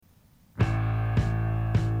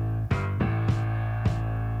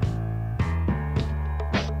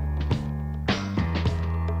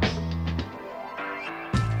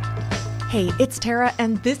Hey, it's Tara,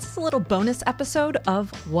 and this is a little bonus episode of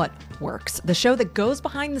What Works, the show that goes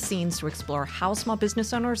behind the scenes to explore how small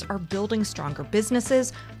business owners are building stronger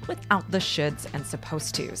businesses without the shoulds and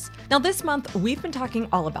supposed tos. Now, this month, we've been talking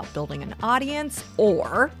all about building an audience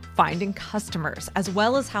or finding customers, as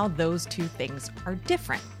well as how those two things are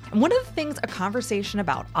different. And one of the things a conversation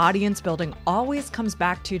about audience building always comes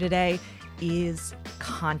back to today is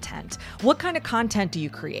content. What kind of content do you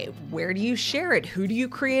create? Where do you share it? Who do you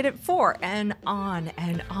create it for? And on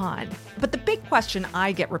and on. But the big question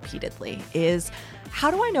I get repeatedly is, how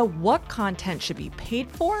do I know what content should be paid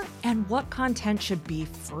for and what content should be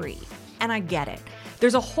free? And I get it.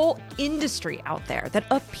 There's a whole industry out there that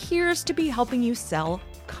appears to be helping you sell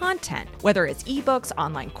content, whether it's ebooks,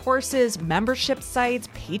 online courses, membership sites,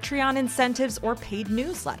 Patreon incentives, or paid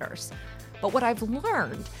newsletters. But what I've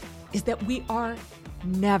learned is that we are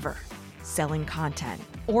never selling content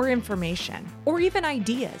or information or even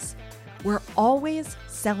ideas. We're always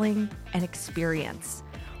selling an experience.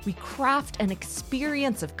 We craft an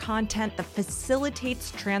experience of content that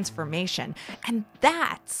facilitates transformation, and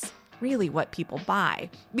that's really what people buy,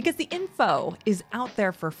 because the info is out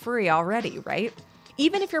there for free already, right?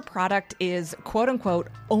 Even if your product is quote unquote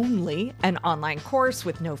only an online course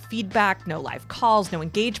with no feedback, no live calls, no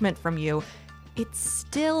engagement from you, it's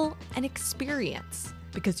still an experience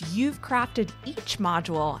because you've crafted each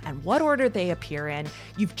module and what order they appear in.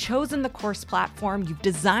 You've chosen the course platform. You've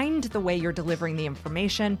designed the way you're delivering the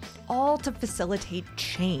information, all to facilitate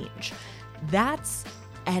change. That's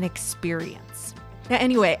an experience. Now,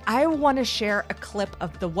 anyway, I want to share a clip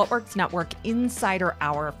of the What Works Network Insider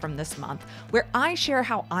Hour from this month, where I share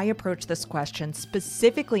how I approach this question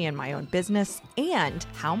specifically in my own business and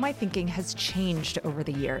how my thinking has changed over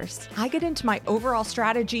the years. I get into my overall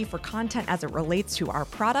strategy for content as it relates to our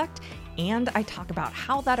product, and I talk about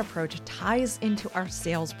how that approach ties into our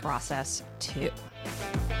sales process too.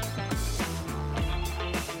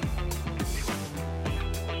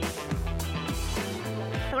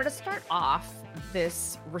 I want to start off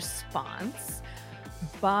this response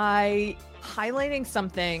by highlighting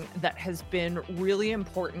something that has been really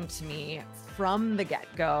important to me from the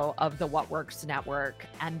get-go of the What Works Network,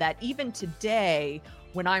 and that even today,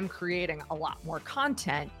 when I'm creating a lot more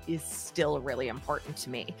content, is still really important to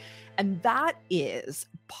me. And that is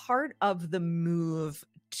part of the move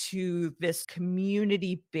to this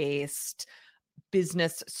community-based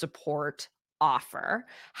business support offer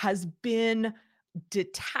has been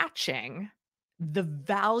detaching the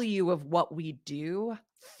value of what we do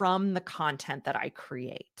from the content that I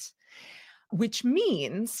create, which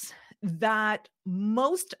means that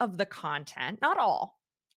most of the content, not all,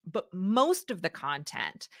 but most of the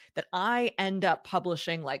content that I end up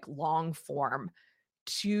publishing like long form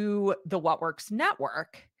to the What Works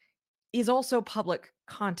Network is also public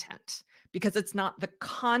content because it's not the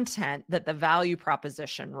content that the value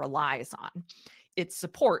proposition relies on. It's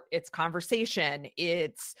support, it's conversation,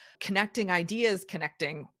 it's connecting ideas,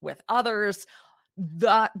 connecting with others.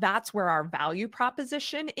 That's where our value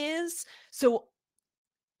proposition is. So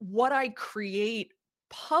what I create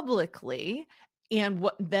publicly and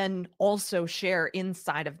what then also share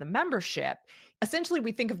inside of the membership, essentially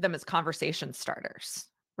we think of them as conversation starters,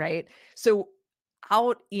 right? So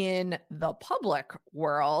out in the public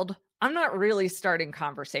world, I'm not really starting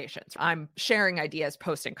conversations. I'm sharing ideas,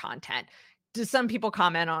 posting content. Do some people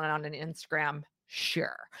comment on it on an Instagram?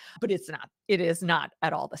 Sure, but it is not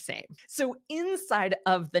at all the same. So inside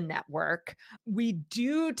of the network, we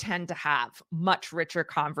do tend to have much richer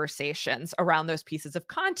conversations around those pieces of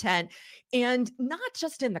content, and not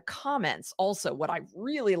just in the comments. Also, what I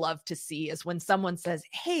really love to see is when someone says,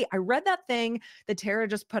 "Hey, I read that thing that Tara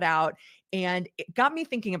just put out, and it got me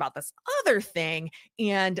thinking about this other thing,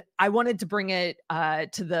 and I wanted to bring it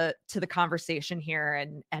to the conversation here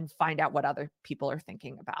and find out what other people are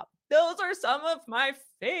thinking about." Those are some of my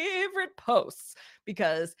favorite posts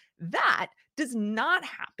because that does not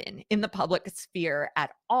happen in the public sphere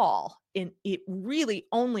at all. And it really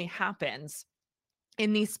only happens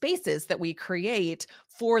in these spaces that we create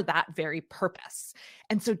for that very purpose.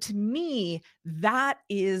 And so to me,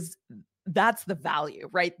 that's the value,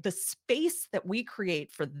 right? The space that we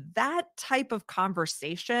create for that type of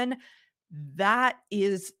conversation, that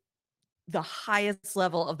is the highest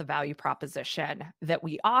level of the value proposition that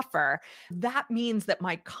we offer. That means that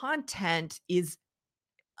my content is,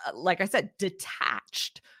 like I said,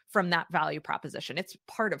 detached from that value proposition. It's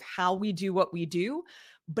part of how we do what we do,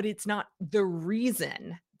 but it's not the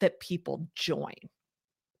reason that people join.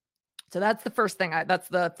 So that's the first thing, that's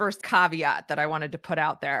the first caveat that I wanted to put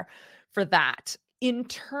out there for that. In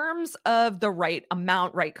terms of the right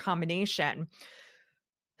amount, right combination,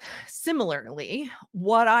 Similarly,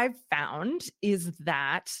 what I've found is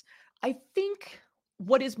that I think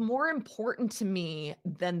what is more important to me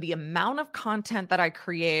than the amount of content that I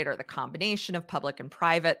create or the combination of public and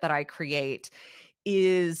private that I create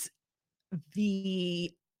is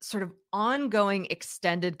the sort of ongoing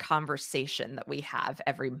extended conversation that we have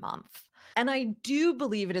every month. And I do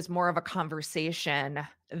believe it is more of a conversation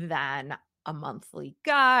than a monthly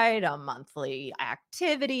guide, a monthly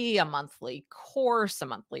activity, a monthly course, a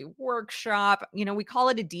monthly workshop. We call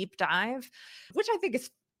it a deep dive, which I think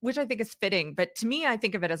is fitting, but to me I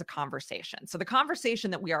think of it as a conversation. So the conversation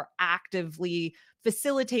that we are actively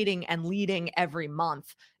facilitating and leading every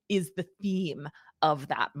month is the theme of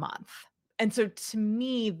that month. And so to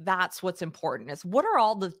me, that's what's important is what are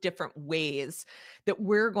all the different ways that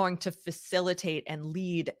we're going to facilitate and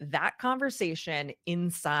lead that conversation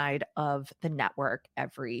inside of the network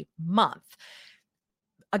every month.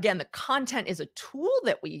 Again, the content is a tool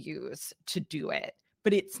that we use to do it,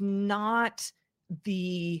 but it's not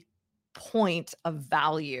the point of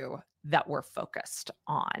value that we're focused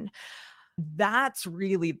on. That's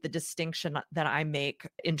really the distinction that I make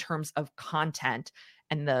in terms of content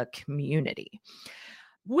and the community,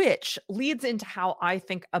 which leads into how I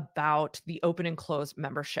think about the open and closed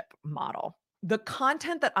membership model. The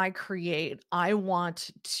content that I create, I want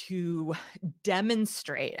to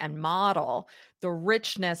demonstrate and model the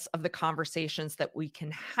richness of the conversations that we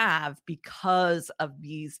can have because of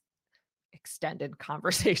these extended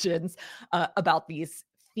conversations about these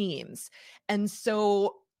themes. And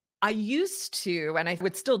so I used to, and I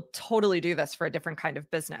would still totally do this for a different kind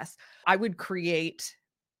of business, I would create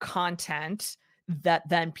content that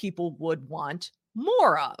then people would want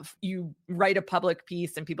more of. You write a public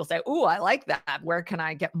piece and people say, "Oh, I like that. Where can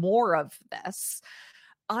I get more of this?"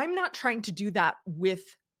 I'm not trying to do that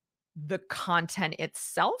with the content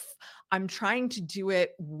itself. I'm trying to do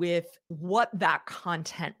it with what that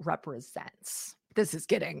content represents. This is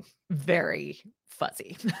getting very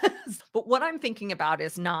fuzzy. But what I'm thinking about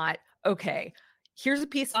is not, okay, here's a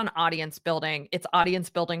piece on audience building. It's audience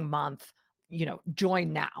building month,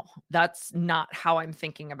 join now. That's not how I'm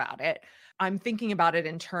thinking about it. I'm thinking about it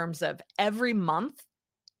in terms of every month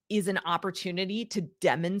is an opportunity to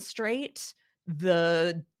demonstrate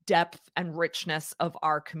the depth and richness of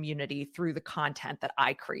our community through the content that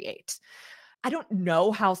I create. I don't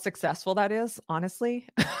know how successful that is, honestly,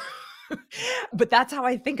 but that's how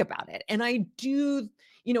I think about it. And I do,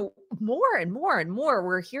 more and more and more,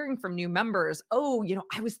 we're hearing from new members, "Oh,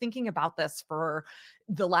 I was thinking about this for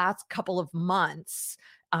the last couple of months.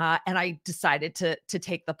 And I decided to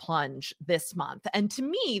take the plunge this month." And to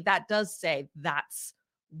me, that does say that's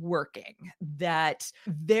working, that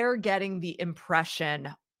they're getting the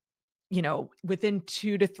impression, within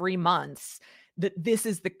 2 to 3 months, that this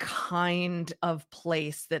is the kind of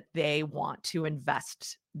place that they want to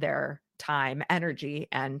invest their time, energy,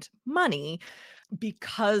 and money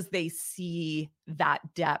because they see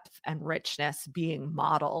that depth and richness being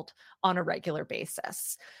modeled on a regular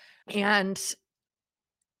basis. And,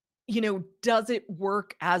 does it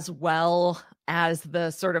work as well as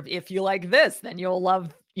the sort of, if you like this, then you'll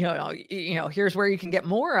love, here's where you can get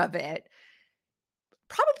more of it?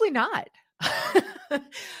 Probably not.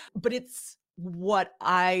 But it's what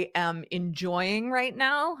I am enjoying right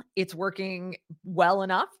now. It's working well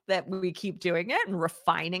enough that we keep doing it and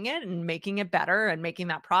refining it and making it better and making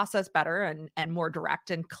that process better and more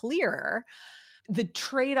direct and clearer. The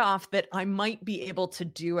trade-off that I might be able to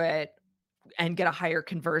do it and get a higher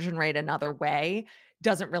conversion rate another way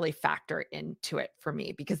doesn't really factor into it for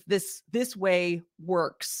me, because this way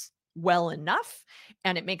works well enough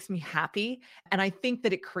and it makes me happy. And I think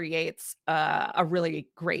that it creates a really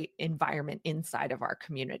great environment inside of our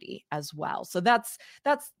community as well. So that's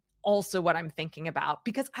also what I'm thinking about,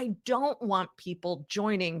 because I don't want people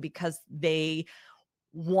joining because they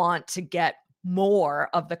want to get more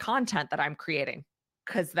of the content that I'm creating,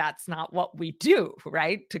 because that's not what we do,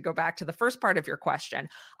 right? To go back to the first part of your question,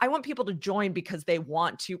 I want people to join because they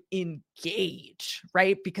want to engage,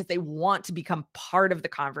 right? Because they want to become part of the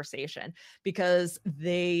conversation, because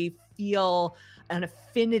they feel an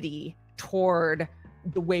affinity toward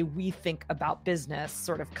the way we think about business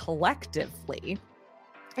sort of collectively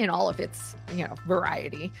in all of its,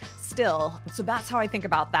 variety still. So that's how I think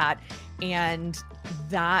about that. And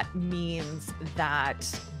that means that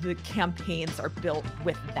the campaigns are built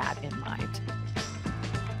with that in mind.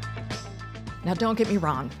 Now, don't get me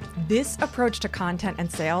wrong. This approach to content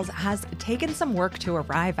and sales has taken some work to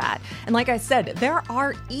arrive at. And like I said, there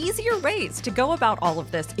are easier ways to go about all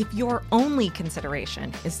of this if your only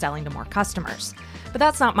consideration is selling to more customers. But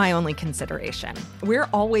that's not my only consideration. We're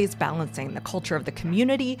always balancing the culture of the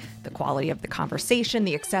community, the quality of the conversation,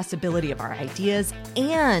 the accessibility of our ideas,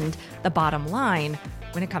 and the bottom line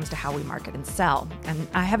when it comes to how we market and sell. And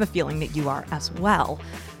I have a feeling that you are as well.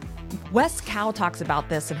 Wes Kao talks about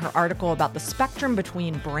this in her article about the spectrum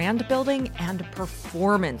between brand building and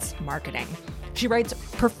performance marketing. She writes,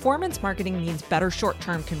 performance marketing means better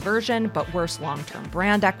short-term conversion, but worse long-term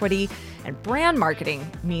brand equity. And brand marketing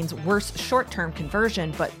means worse short-term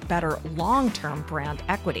conversion, but better long-term brand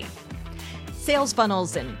equity. Sales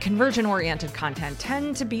funnels and conversion-oriented content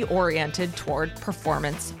tend to be oriented toward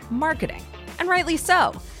performance marketing, and rightly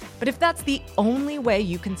so. But if that's the only way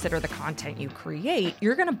you consider the content you create,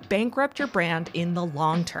 you're going to bankrupt your brand in the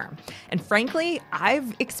long term. And frankly,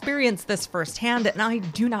 I've experienced this firsthand, and I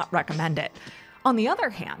do not recommend it. On the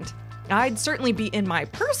other hand, I'd certainly be in my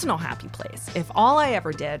personal happy place if all I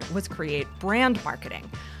ever did was create brand marketing.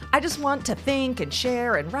 I just want to think and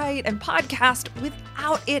share and write and podcast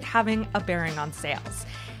without it having a bearing on sales.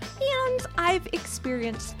 And I've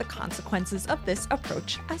experienced the consequences of this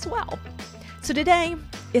approach as well. So today,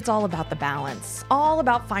 it's all about the balance, all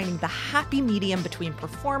about finding the happy medium between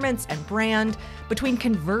performance and brand, between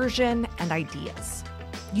conversion and ideas.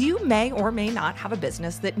 You may or may not have a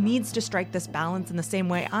business that needs to strike this balance in the same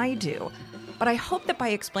way I do, but I hope that by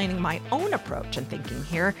explaining my own approach and thinking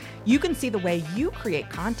here, you can see the way you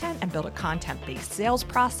create content and build a content-based sales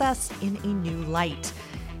process in a new light.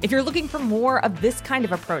 If you're looking for more of this kind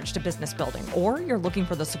of approach to business building, or you're looking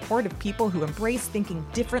for the support of people who embrace thinking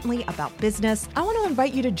differently about business, I want to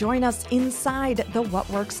invite you to join us inside the What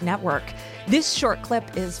Works Network. This short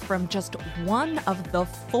clip is from just one of the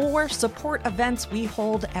 4 support events we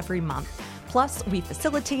hold every month. Plus, we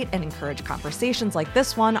facilitate and encourage conversations like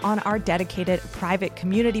this one on our dedicated private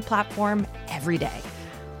community platform every day.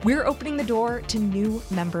 We're opening the door to new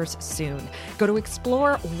members soon. Go to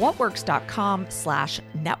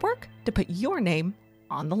explorewhatworks.com/network to put your name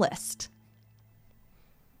on the list.